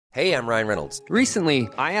Hey, I'm Ryan Reynolds. Recently,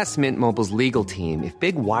 I asked Mint Mobile's legal team if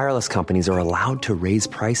big wireless companies are allowed to raise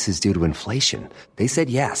prices due to inflation. They said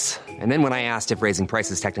yes. And then when I asked if raising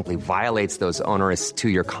prices technically violates those onerous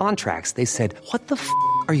two-year contracts, they said, "What the f***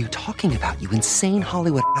 are you talking about, you insane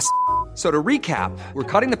Hollywood ass?" So to recap, we're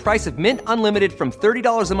cutting the price of Mint Unlimited from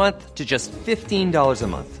 $30 a month to just $15 a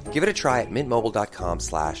month. Give it a try at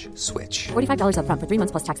mintmobile.com/switch. $45 up front for 3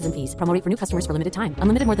 months plus taxes and fees. Promo rate for new customers for limited time.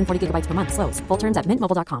 Unlimited more than 40 gigabytes per month. Slows full terms at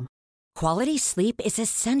mintmobile.com. Quality sleep is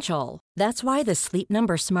essential. That's why the Sleep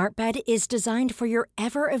Number Smart Bed is designed for your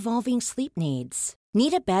ever-evolving sleep needs.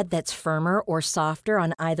 Need a bed that's firmer or softer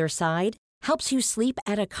on either side? Helps you sleep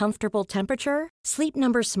at a comfortable temperature? Sleep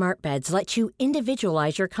Number Smart Beds let you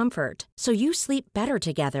individualize your comfort, so you sleep better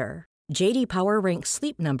together. J.D. Power ranks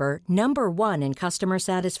Sleep Number #1 in customer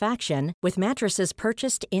satisfaction with mattresses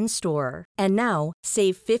purchased in-store. And now,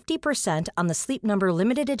 save 50% on the Sleep Number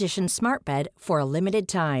Limited Edition Smart Bed for a limited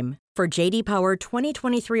time. For J.D. Power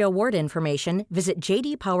 2023 award information, visit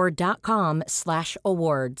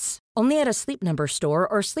jdpower.com/awards. Only at a Sleep Number store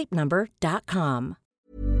or sleepnumber.com.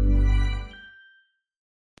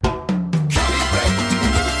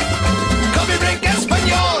 Coffee Break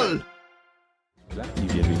Español. Hola y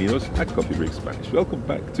bienvenidos a Coffee Break Spanish. Welcome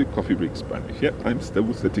back to Coffee Break Spanish. Yep, I'm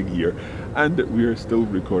still sitting here and we are still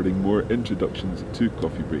recording more introductions to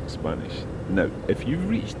Coffee Break Spanish. Now, if you've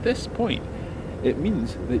reached this point, it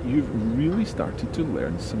means that you've really started to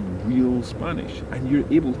learn some real Spanish and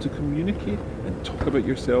you're able to communicate and talk about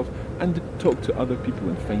yourself and talk to other people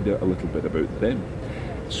and find out a little bit about them.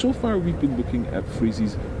 So far we've been looking at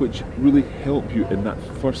phrases which really help you in that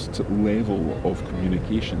first level of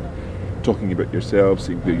communication. Talking about yourself,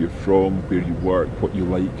 saying where you're from, where you work, what you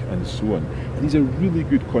like, and so on. And these are really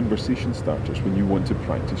good conversation starters when you want to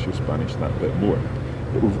practice your Spanish that bit more.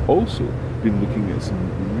 But we've also been looking at some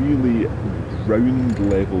really ground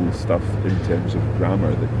level stuff in terms of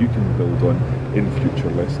grammar that you can build on in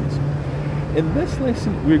future lessons. In this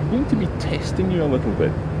lesson, we're going to be testing you a little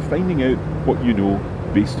bit, finding out what you know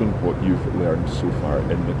based on what you've learned so far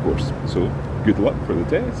in the course. So, good luck for the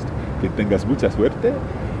test. Que tengas mucha suerte.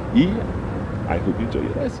 Y I hope you enjoy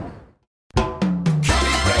your lesson.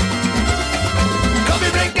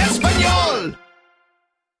 Coffee Break Español.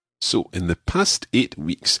 So, in the past 8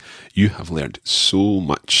 weeks, you have learned so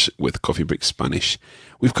much with Coffee Break Spanish.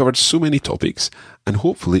 We've covered so many topics, and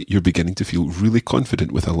hopefully you're beginning to feel really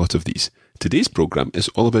confident with a lot of these. Today's program is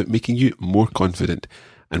all about making you more confident,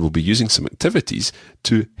 and we'll be using some activities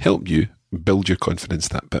to help you build your confidence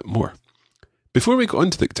that bit more. Before we go on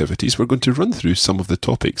to the activities, we're going to run through some of the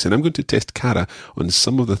topics, and I'm going to test Cara on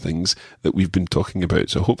some of the things that we've been talking about.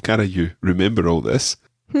 So I hope, Cara, you remember all this.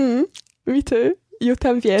 Me too. Yo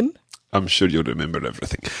también. I'm sure you'll remember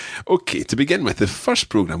everything. Okay, to begin with, the first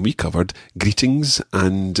program we covered greetings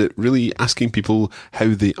and really asking people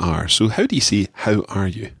how they are. So how do you say, how are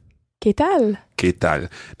you? ¿Qué tal? ¿Qué tal?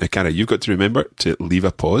 Now, Cara, you've got to remember to leave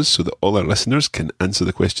a pause so that all our listeners can answer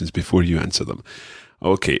the questions before you answer them.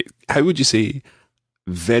 Okay, how would you say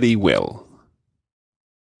very well?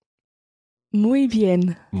 Muy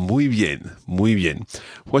bien. Muy bien, muy bien.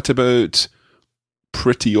 What about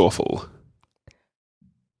pretty awful?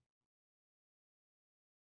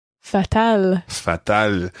 Fatal.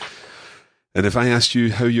 Fatal. And if I asked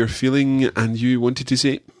you how you're feeling and you wanted to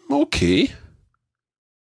say, okay.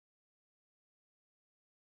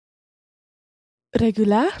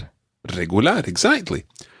 Regular. Regular, exactly.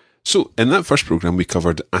 So, in that first program, we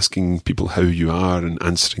covered asking people how you are and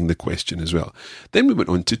answering the question as well. Then we went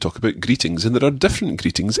on to talk about greetings, and there are different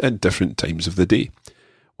greetings at different times of the day.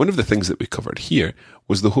 One of the things that we covered here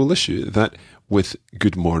was the whole issue that with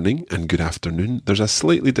good morning and good afternoon, there's a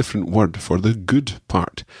slightly different word for the good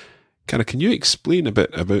part. Cara, can you explain a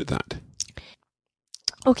bit about that?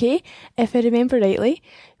 Okay, if I remember rightly,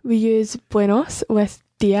 we use buenos with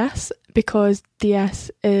días because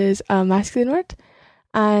días is a masculine word.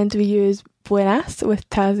 And we use buenas with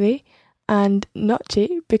tarde and noche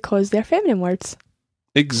because they're feminine words.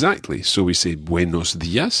 Exactly. So we say buenos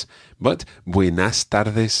días, but buenas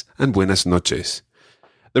tardes and buenas noches.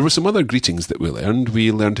 There were some other greetings that we learned.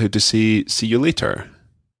 We learned how to say see you later.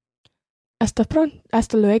 Hasta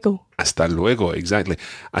luego. Hasta luego, exactly.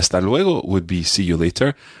 Hasta luego would be see you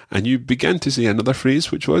later. And you began to say another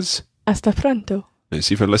phrase, which was? Hasta pronto. Now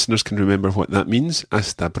see if our listeners can remember what that means.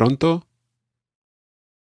 Hasta pronto.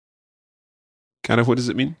 Cara, what does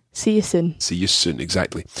it mean? See you soon. See you soon,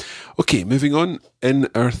 exactly. Okay, moving on. In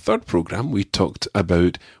our third program, we talked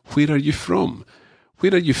about where are you from?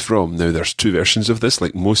 Where are you from? Now, there's two versions of this,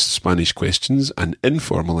 like most Spanish questions, an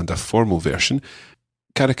informal and a formal version.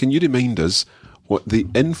 Cara, can you remind us what the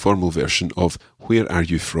informal version of where are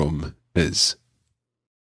you from is.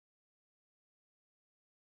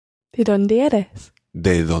 ¿De dónde eres?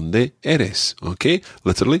 De dónde eres? Okay,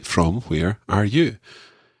 literally, from where are you?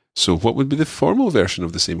 So what would be the formal version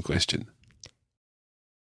of the same question?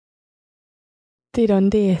 ¿De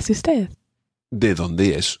dónde es usted? ¿De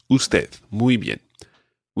dónde es usted? Muy bien.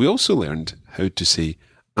 We also learned how to say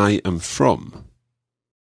I am from.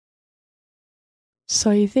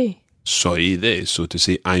 Soy de. Soy de. So to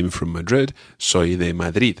say I'm from Madrid, soy de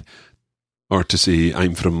Madrid. Or to say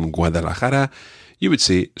I'm from Guadalajara, you would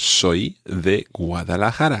say soy de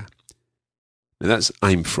Guadalajara. Now that's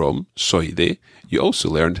I'm from, soy de. You also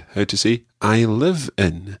learned how to say I live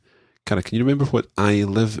in. Cara, can you remember what I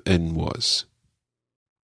live in was?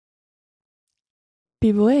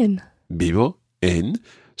 Vivo en. Vivo en.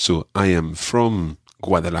 So I am from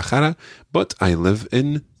Guadalajara, but I live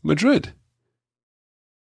in Madrid.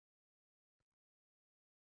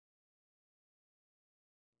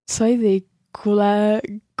 Soy de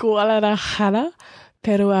Guadalajara,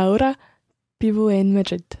 pero ahora vivo en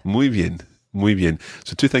Madrid. Muy bien, muy bien.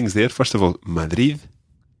 So two things there. First of all, Madrid.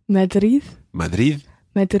 Madrid. Madrid.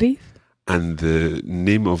 Madrid. And the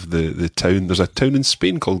name of the town. There's a town in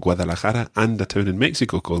Spain called Guadalajara and a town in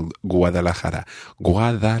Mexico called Guadalajara.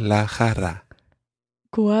 Guadalajara.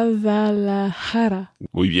 Guadalajara.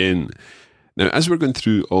 Muy bien. Now, as we're going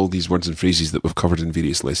through all these words and phrases that we've covered in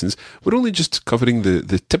various lessons, we're only just covering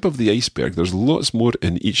the tip of the iceberg. There's lots more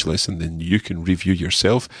in each lesson than you can review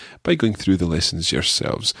yourself by going through the lessons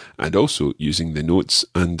yourselves and also using the notes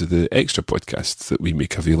and the extra podcasts that we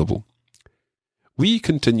make available. We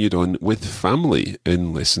continued on with family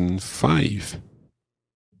in lesson 5.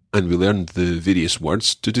 And we learned the various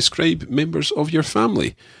words to describe members of your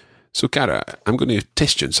family. So, Cara, I'm going to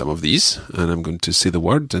test you on some of these, and I'm going to say the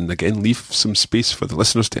word, and again, leave some space for the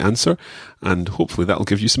listeners to answer, and hopefully that'll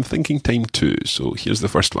give you some thinking time too. So, here's the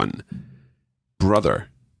first one. Brother.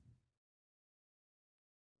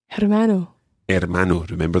 Hermano. Hermano.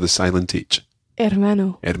 Remember the silent H.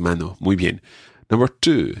 Hermano. Hermano. Muy bien. Number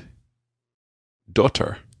 2.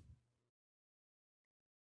 Daughter.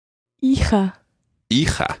 Hija.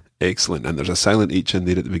 Hija. Excellent. And there's a silent H in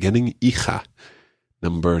there at the beginning. Hija.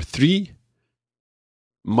 Number 3,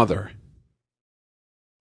 mother.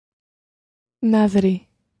 Madre.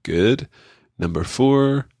 Good. Number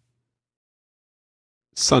 4,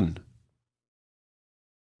 son.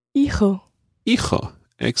 Hijo. Hijo.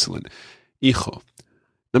 Excellent. Hijo.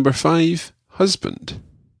 Number 5, husband.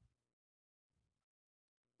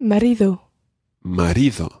 Marido.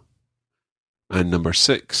 Marido. And number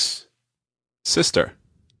 6, sister.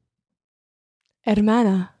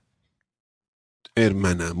 Hermana.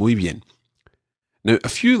 Hermana. Muy bien. Now, a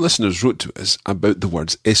few listeners wrote to us about the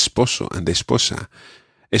words esposo and esposa.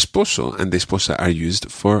 Esposo and esposa are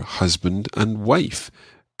used for husband and wife,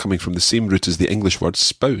 coming from the same root as the English word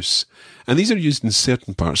spouse. And these are used in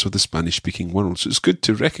certain parts of the Spanish-speaking world, so it's good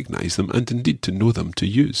to recognise them and indeed to know them to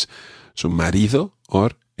use. So marido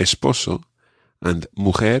or esposo and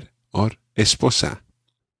mujer or esposa.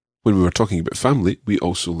 When we were talking about family, we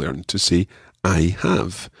also learned to say I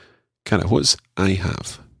have. Cara, what's I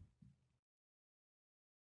have?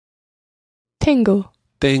 Tengo.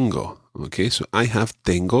 Tengo. Okay, so I have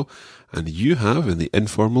tengo, and you have in the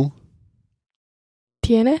informal?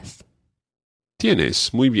 Tienes.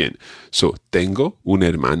 Tienes. Muy bien. So, tengo un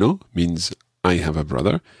hermano means I have a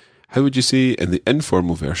brother. How would you say in the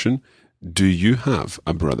informal version, do you have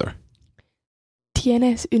a brother?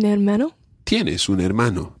 ¿Tienes un hermano? Tienes un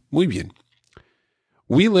hermano. Muy bien.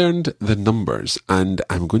 We learned the numbers, and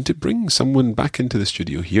I'm going to bring someone back into the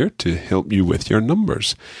studio here to help you with your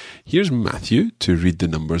numbers. Here's Matthew to read the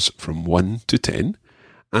numbers from 1 to 10,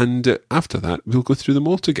 and after that we'll go through them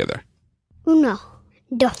all together. 1,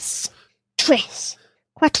 2, 3,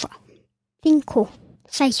 4,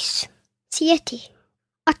 5, 6, 7, 8,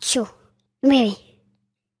 9,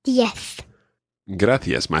 10.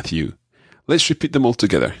 Gracias, Matthew. Let's repeat them all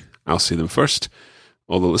together. I'll say them first.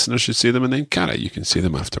 All the listeners should say them, and then, Cara, you can say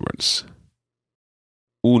them afterwards.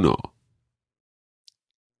 1.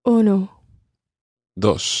 1. 2.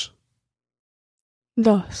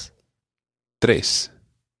 2. 3.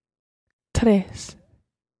 3.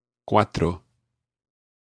 4. 4.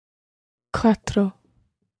 5.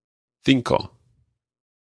 5.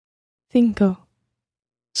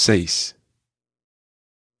 6.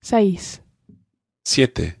 6.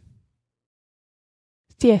 7.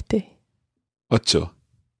 7. 8.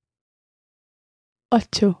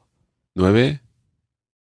 8. 9.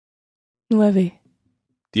 9.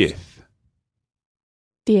 10.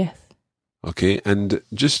 10. Okay, and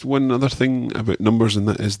just one other thing about numbers, and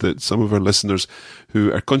that is that some of our listeners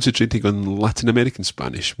who are concentrating on Latin American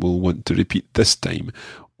Spanish will want to repeat this time.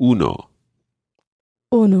 Uno,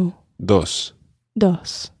 dos,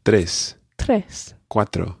 tres,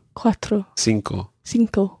 cuatro, cinco,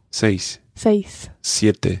 seis,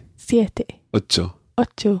 siete, ocho,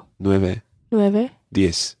 nueve,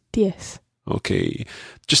 10. Okay,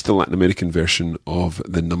 just the Latin American version of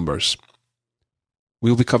the numbers.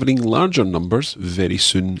 We'll be covering larger numbers very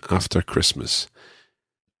soon after Christmas.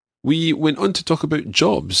 We went on to talk about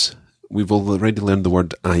jobs. We've already learned the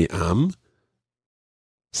word I am.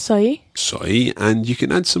 Soy, and you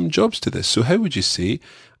can add some jobs to this. So how would you say,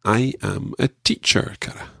 I am a teacher,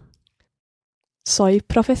 Cara? soy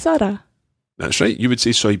profesora. That's right. You would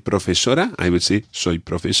say soy profesora. I would say soy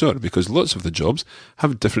profesor, because lots of the jobs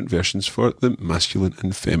have different versions for the masculine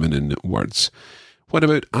and feminine words. What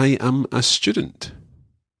about I am a student?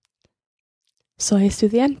 Soy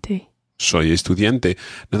estudiante. Soy estudiante.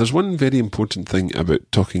 Now, there's one very important thing about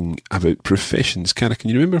talking about professions. Cara,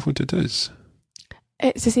 can you remember what it is?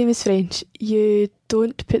 It's the same as French. You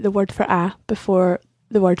don't put the word for a before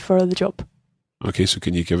the word for the job. Okay, so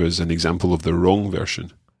can you give us an example of the wrong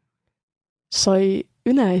version? Soy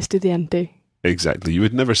una estudiante. Exactly. You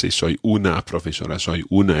would never say soy una profesora, soy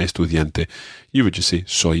una estudiante. You would just say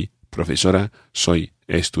soy profesora, soy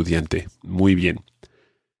estudiante. Muy bien.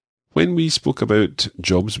 When we spoke about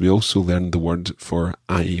jobs, we also learned the word for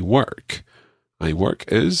I work. I work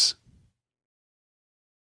is?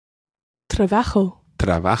 Trabajo.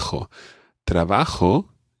 Trabajo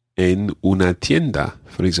en una tienda,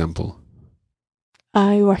 for example.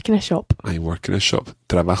 I work in a shop. I work in a shop.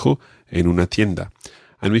 Trabajo en una tienda.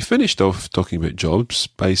 And we finished off talking about jobs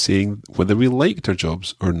by saying whether we liked our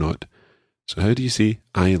jobs or not. So how do you say,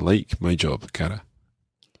 I like my job, Cara?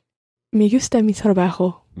 Me gusta mi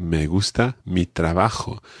trabajo. Me gusta mi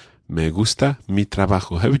trabajo. Me gusta mi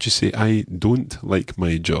trabajo. How would you say, I don't like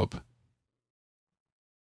my job?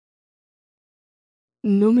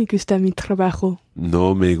 No me gusta mi trabajo.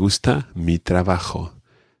 No me gusta mi trabajo.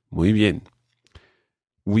 Muy bien.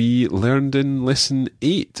 We learned in lesson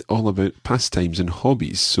 8 all about pastimes and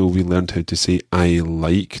hobbies. So we learned how to say, I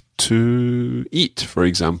like to eat, for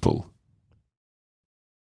example.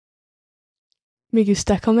 Me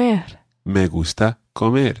gusta comer. Me gusta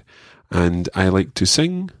comer. And I like to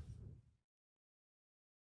sing.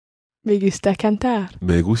 Me gusta cantar.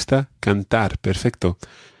 Me gusta cantar. Perfecto.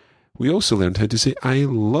 We also learned how to say, I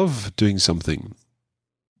love doing something.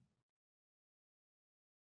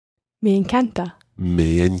 Me encanta.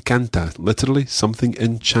 Me encanta. Literally, something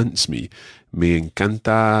enchants me. Me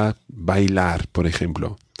encanta bailar, por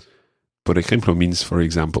ejemplo. Por ejemplo means for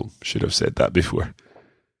example. Should have said that before.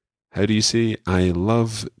 How do you say, I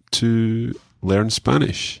love to learn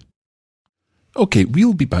Spanish? Okay,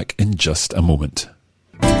 we'll be back in just a moment.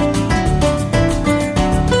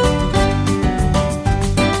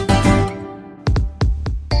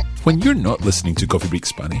 When you're not listening to Coffee Break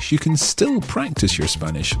Spanish, you can still practice your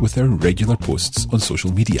Spanish with our regular posts on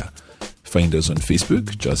social media. Find us on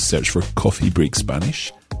Facebook, just search for Coffee Break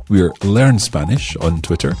Spanish. We're Learn Spanish on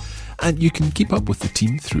Twitter, and you can keep up with the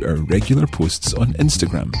team through our regular posts on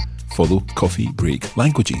Instagram. Follow Coffee Break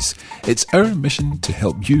Languages. It's our mission to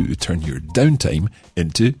help you turn your downtime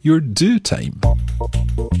into your do time.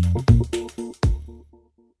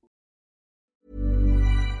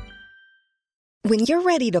 When you're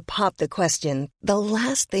ready to pop the question, the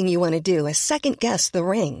last thing you want to do is second-guess the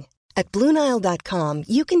ring. At BlueNile.com,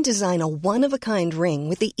 you can design a one-of-a-kind ring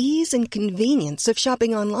with the ease and convenience of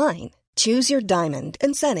shopping online. Choose your diamond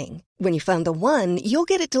and setting. When you find the one, you'll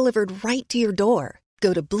get it delivered right to your door.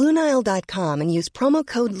 Go to BlueNile.com and use promo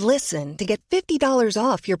code LISTEN to get $50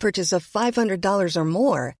 off your purchase of $500 or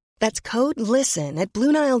more. That's code LISTEN at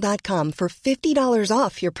BlueNile.com for $50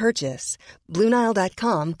 off your purchase.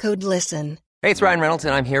 BlueNile.com, code LISTEN. Hey, it's Ryan Reynolds,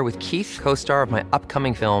 and I'm here with Keith, co-star of my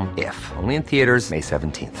upcoming film, If, only in theaters May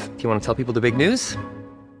 17th. Do you want to tell people the big news?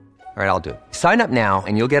 All right, I'll do it. Sign up now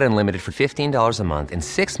and you'll get unlimited for $15 a month and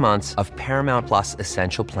 6 months of Paramount Plus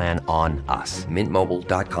Essential Plan on us.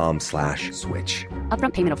 MintMobile.com/switch.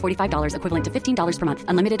 Upfront payment of $45 equivalent to $15 per month.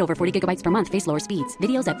 Unlimited over 40 gigabytes per month. Face lower speeds.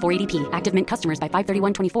 Videos at 480p. Active Mint customers by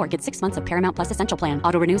 531.24 get 6 months of Paramount Plus Essential Plan.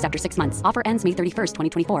 Auto renews after 6 months. Offer ends May 31st,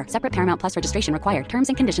 2024. Separate Paramount Plus registration required. Terms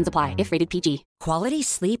and conditions apply if rated PG. Quality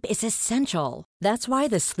sleep is essential. That's why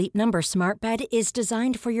the Sleep Number Smart Bed is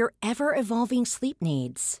designed for your ever-evolving sleep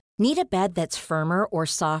needs. Need a bed that's firmer or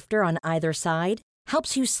softer on either side?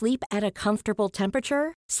 Helps you sleep at a comfortable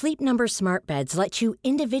temperature? Sleep Number Smart Beds let you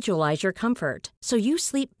individualize your comfort so you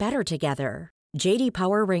sleep better together. JD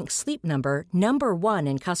Power ranks Sleep Number number 1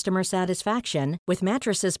 in customer satisfaction with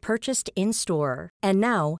mattresses purchased in-store. And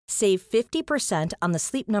now, save 50% on the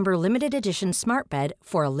Sleep Number Limited Edition Smart Bed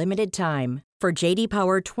for a limited time. For JD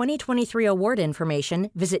Power 2023 award information,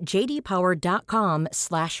 visit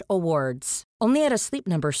jdpower.com/awards. Only at a Sleep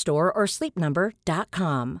Number store or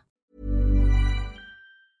sleepnumber.com.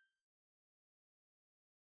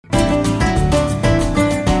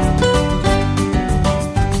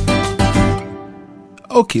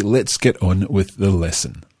 Okay, let's get on with the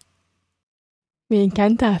lesson. Me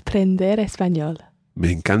encanta aprender español.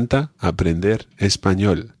 Me encanta aprender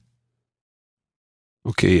español.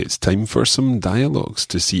 Okay, it's time for some dialogues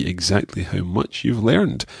to see exactly how much you've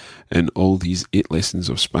learned in all these 8 lessons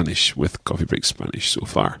of Spanish with Coffee Break Spanish so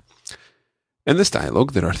far. In this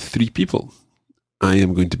dialogue, there are 3 people. I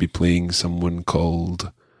am going to be playing someone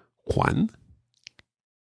called Juan.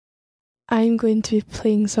 I'm going to be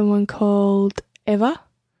playing someone called Eva.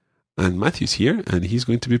 And Matthew's here, and he's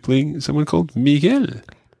going to be playing someone called Miguel.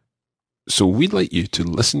 So we'd like you to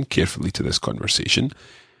listen carefully to this conversation.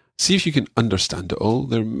 See if you can understand it all.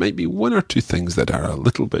 There might be 1 or 2 things that are a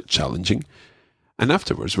little bit challenging. And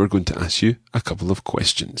afterwards, we're going to ask you a couple of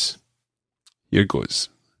questions. Here goes.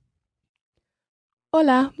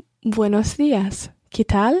 Hola, buenos días. ¿Qué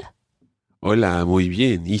tal? Hola, muy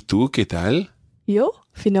bien. ¿Y tú qué tal? Yo,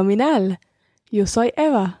 fenomenal. Yo soy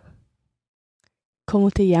Eva.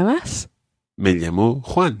 ¿Cómo te llamas? Me llamo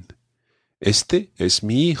Juan. Este es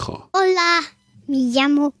mi hijo. Hola, me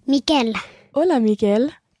llamo Miguel. Hola,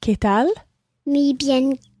 Miguel. ¿Qué tal? Muy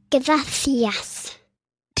bien, gracias.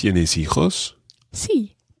 ¿Tienes hijos?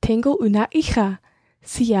 Sí, tengo una hija.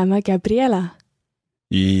 Se llama Gabriela.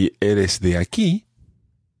 ¿Y eres de aquí?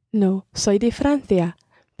 No, soy de Francia.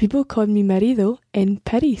 Vivo con mi marido en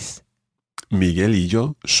París. Miguel y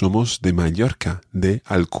yo somos de Mallorca, de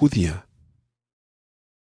Alcudia.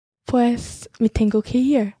 Pues me tengo que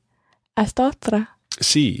ir. Hasta otra.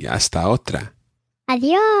 Sí, hasta otra.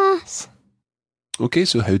 Adiós. Okay,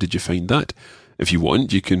 so how did you find that? If you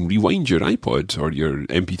want, you can rewind your iPod or your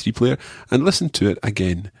MP3 player and listen to it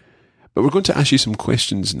again. But we're going to ask you some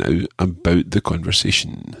questions now about the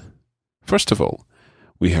conversation. First of all,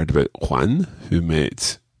 we heard about Juan, who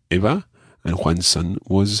met Eva, and Juan's son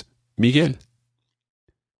was Miguel.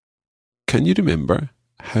 Can you remember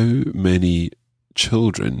how many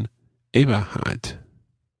children Eva had?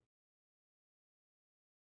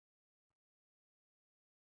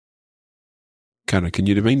 Cara, can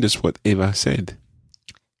you remind us what Eva said?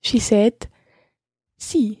 She said,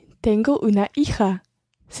 Sí, tengo una hija.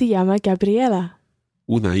 Se llama Gabriela.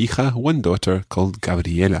 Una hija, 1 daughter called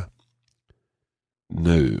Gabriela.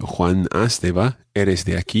 Now, Juan asked Eva, ¿Eres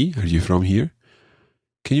de aquí? Are you from here?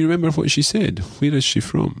 Can you remember what she said? Where is she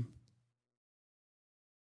from?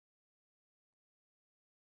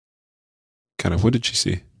 Cara, what did she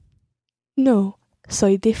say? No,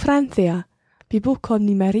 soy de Francia. Vivo con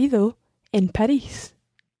mi marido en París.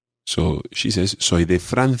 So she says, soy de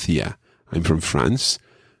Francia. I'm from France.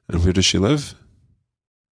 And where does she live?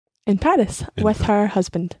 In Paris, with her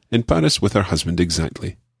husband. In Paris with her husband,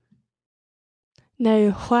 exactly.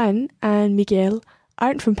 Now, Juan and Miguel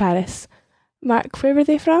aren't from Paris. Mark, where were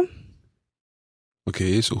they from?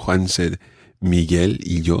 Okay, so Juan said, Miguel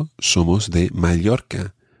y yo somos de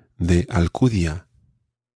Mallorca, de Alcudia.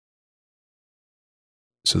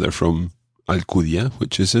 So they're from Alcudia,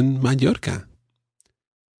 which is in Mallorca.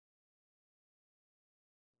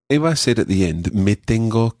 Eva said at the end, me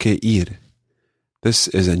tengo que ir. This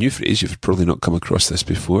is a new phrase. You've probably not come across this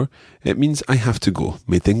before. It means I have to go.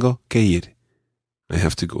 Me tengo que ir. I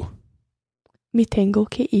have to go. Me tengo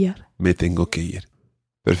que ir. Me tengo que ir.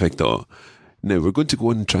 Perfecto. Now we're going to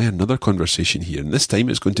go and try another conversation here, and this time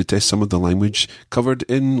it's going to test some of the language covered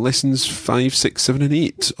in lessons 5, 6, 7 and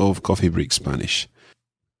 8 of Coffee Break Spanish.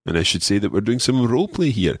 And I should say that we're doing some role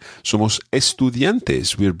play here. Somos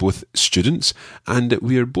estudiantes. We're both students, and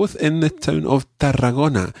we're both in the town of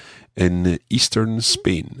Tarragona in eastern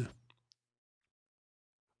Spain.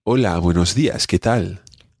 Hola, buenos días, ¿qué tal?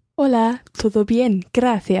 Hola, todo bien,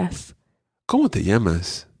 gracias. ¿Cómo te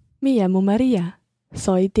llamas? Me llamo María.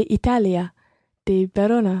 Soy de Italia, de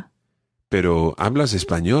Verona. ¿Pero hablas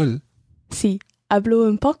español? Sí, hablo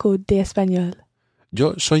un poco de español.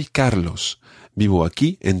 Yo soy Carlos. Vivo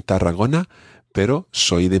aquí en Tarragona, pero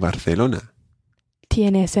soy de Barcelona.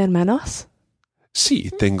 ¿Tienes hermanos? Sí,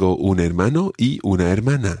 tengo un hermano y una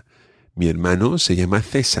hermana. Mi hermano se llama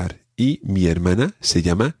César y mi hermana se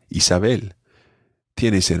llama Isabel.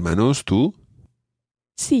 ¿Tienes hermanos tú?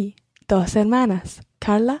 Sí, 2 hermanas,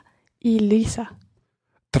 Carla y Luisa.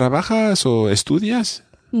 ¿Trabajas o estudias?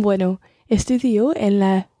 Bueno, estudio en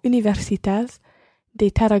la Universidad de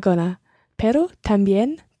Tarragona, pero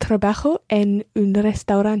también trabajo en un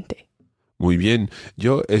restaurante. Muy bien,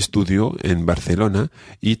 yo estudio en Barcelona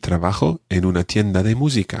y trabajo en una tienda de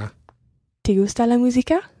música. ¿Te gusta la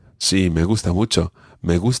música? Sí, me gusta mucho.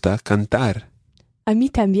 Me gusta cantar. A mí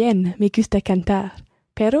también me gusta cantar,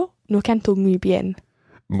 pero no canto muy bien.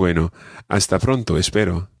 Bueno, hasta pronto,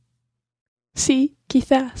 espero. Sí,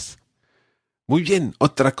 quizás. Muy bien,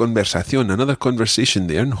 otra conversación, another conversation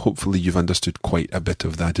there, and hopefully you've understood quite a bit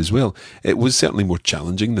of that as well. It was certainly more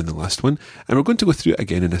challenging than the last one, and we're going to go through it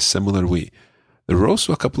again in a similar way. There were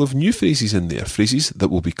also a couple of new phrases in there, phrases that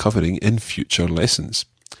we'll be covering in future lessons.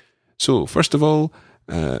 So, first of all,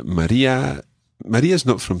 Maria's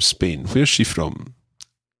not from Spain. Where's she from?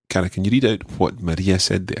 Cara, can you read out what Maria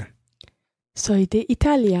said there? Soy de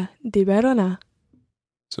Italia, de Verona.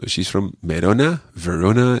 So she's from Verona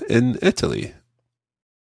in Italy.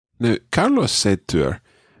 Now, Carlos said to her,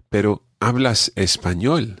 pero hablas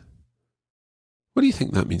español. What do you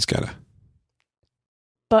think that means, Cara?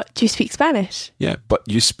 But you speak Spanish. Yeah, but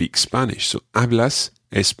you speak Spanish. So, hablas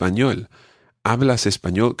español. Hablas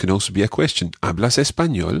español can also be a question. Hablas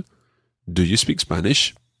español? Do you speak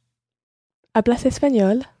Spanish? ¿Hablas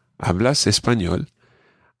español? Hablas español?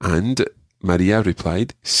 And María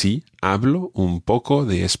replied, sí, hablo un poco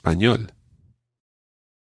de español.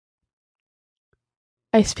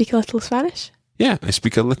 I speak a little Spanish? Yeah, I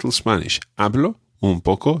speak a little Spanish. Hablo un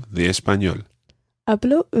poco de español.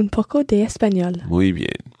 Hablo un poco de español. Muy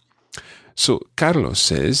bien. So, Carlos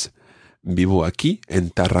says, vivo aquí en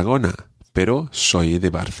Tarragona, pero soy de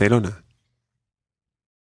Barcelona.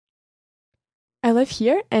 I live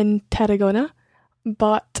here in Tarragona,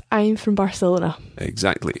 but I'm from Barcelona.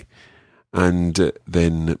 Exactly. And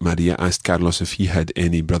then Maria asked Carlos if he had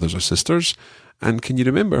any brothers or sisters. And can you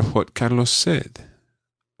remember what Carlos said?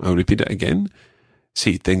 I'll repeat it again.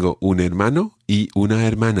 Sí, tengo un hermano y una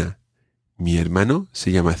hermana. Mi hermano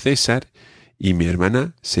se llama César y mi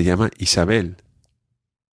hermana se llama Isabel.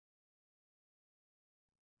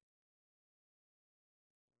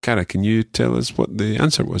 Cara, can you tell us what the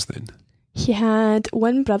answer was then? He had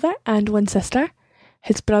one brother and one sister.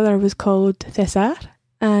 His brother was called César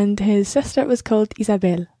and his sister was called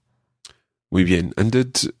Isabel. Muy bien. And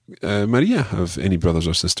did Maria have any brothers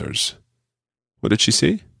or sisters? What did she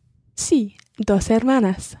say? Sí, dos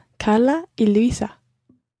hermanas, Carla y Luisa.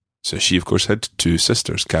 So she, of course, had two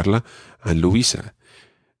sisters, Carla and Luisa.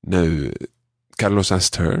 Now, Carlos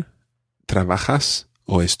asked her, ¿trabajas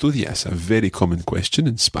o estudias? A very common question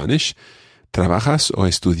in Spanish. ¿Trabajas o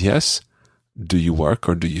estudias? Do you work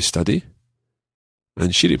or do you study?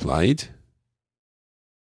 And she replied,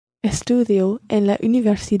 Estudio en la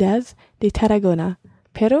Universidad de Tarragona,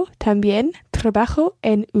 pero también trabajo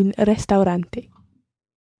en un restaurante.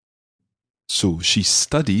 So she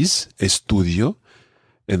studies, estudio,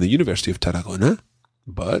 in the University of Tarragona,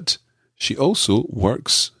 but she also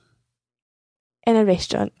works en a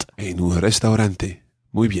restaurant. En un restaurante.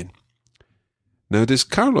 Muy bien. Now, does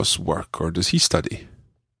Carlos work or does he study?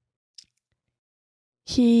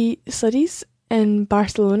 He studies in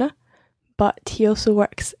Barcelona, but he also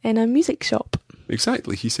works in a music shop.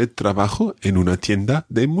 Exactly. He said, trabajo en una tienda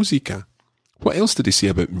de música. What else did he say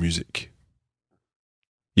about music?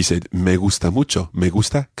 He said, me gusta mucho, me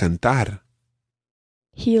gusta cantar.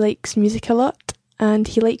 He likes music a lot and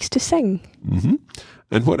he likes to sing. Mm-hmm.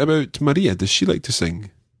 And what about Maria? Does she like to sing?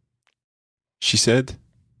 She said,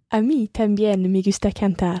 a mí también me gusta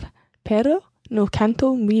cantar, pero no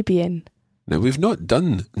canto muy bien. Now, we've not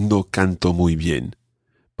done no canto muy bien,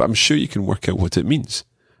 but I'm sure you can work out what it means.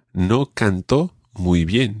 No canto muy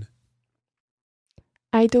bien.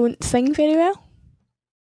 I don't sing very well.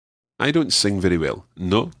 I don't sing very well.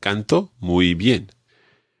 No canto muy bien.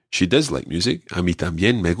 She does like music. A mí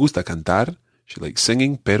también me gusta cantar. She likes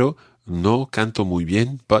singing, pero no canto muy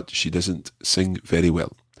bien, but she doesn't sing very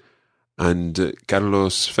well. And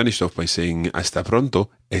Carlos finished off by saying, hasta pronto,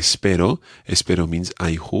 espero. Espero means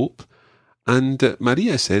I hope. And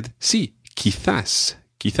Maria said, sí, quizás.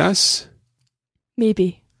 Quizás?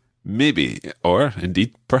 Maybe. Maybe, or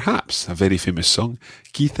indeed, perhaps, a very famous song.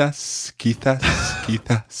 Quizás, quizás,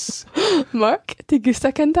 quizás. Mark, ¿te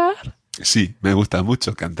gusta cantar? Sí, me gusta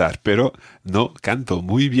mucho cantar, pero no canto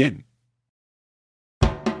muy bien.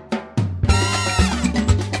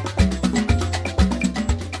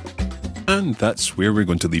 And that's where we're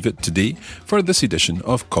going to leave it today for this edition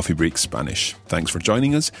of Coffee Break Spanish. Thanks for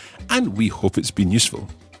joining us, and we hope it's been useful.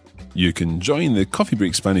 You can join the Coffee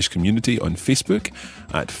Break Spanish community on Facebook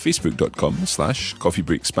at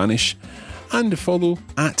facebook.com/coffeebreakspanish and follow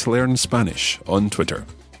 @LearnSpanish on Twitter.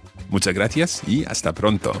 Muchas gracias y hasta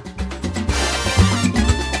pronto.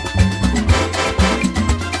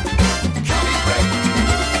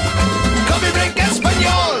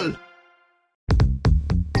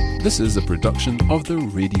 This is a production of the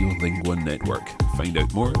Radiolingua Network. Find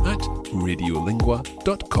out more at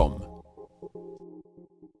radiolingua.com.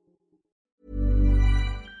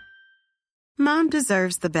 Mom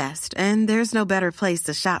deserves the best, and there's no better place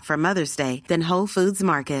to shop for Mother's Day than Whole Foods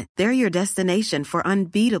Market. They're your destination for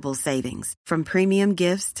unbeatable savings, from premium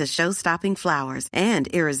gifts to show-stopping flowers and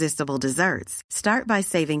irresistible desserts. Start by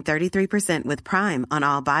saving 33% with Prime on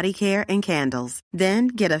all body care and candles. Then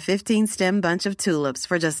get a 15-stem bunch of tulips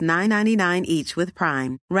for just $9.99 each with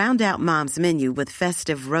Prime. Round out Mom's menu with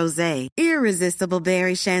festive rosé, irresistible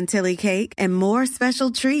berry chantilly cake, and more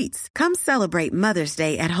special treats. Come celebrate Mother's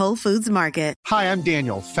Day at Whole Foods Market. Hi, I'm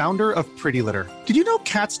Daniel, founder of Pretty Litter. Did you know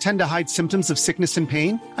cats tend to hide symptoms of sickness and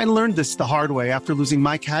pain? I learned this the hard way after losing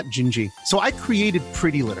my cat, Gingy. So I created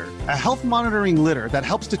Pretty Litter, a health monitoring litter that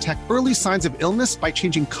helps detect early signs of illness by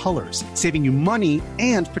changing colors, saving you money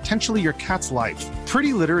and potentially your cat's life.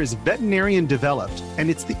 Pretty Litter is veterinarian developed, and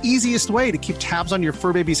it's the easiest way to keep tabs on your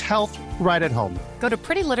fur baby's health right at home. Go to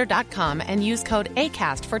prettylitter.com and use code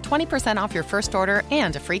ACAST for 20% off your first order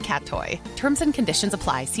and a free cat toy. Terms and conditions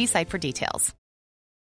apply. See site for details.